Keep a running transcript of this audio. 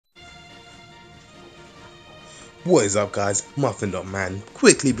What is up, guys? Muffin.man,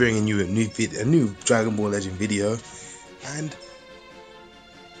 quickly bringing you a new Dragon Ball Legend video, and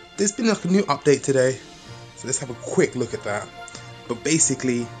there's been like a new update today, so let's have a quick look at that. But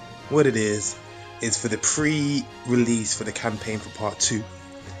basically, what it is for the pre-release for the campaign for part 2,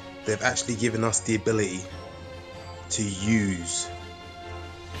 they've actually given us the ability to use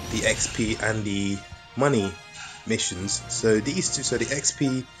the XP and the money missions. So these two, so the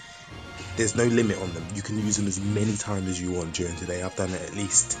XP, there's no limit on them. You can use them as many times as you want during today. I've done it at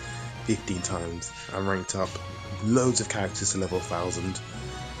least 15 times. I ranked up loads of characters to level 1000.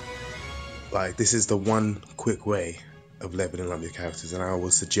 Like, this is the one quick way of leveling up your characters, and I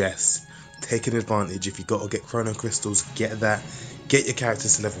would suggest taking advantage. If you got to get chrono crystals, get your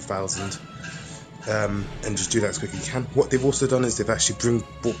characters to level 1000, and just do that as quick as you can. What they've also done is they've actually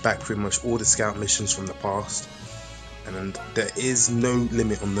brought back pretty much all the scout missions from the past, and there is no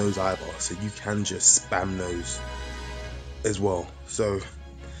limit on those either, so you can just spam those as well. So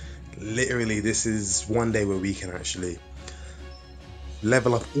literally, this is one day where we can actually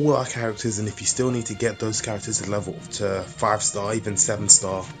level up all our characters, and if you still need to get those characters to level to 5-star, even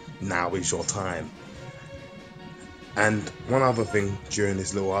 7-star, now is your time. And one other thing during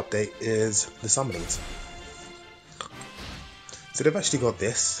this little update is the summonings. So they've actually got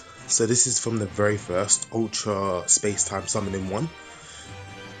this. So this is from the very first Ultra Space Time Summoning 1.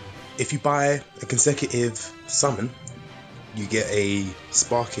 If you buy a consecutive summon, you get a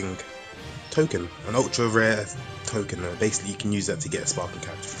sparking token, an ultra rare token. Basically, you can use that to get a sparking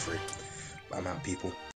character for free. I'm out, people.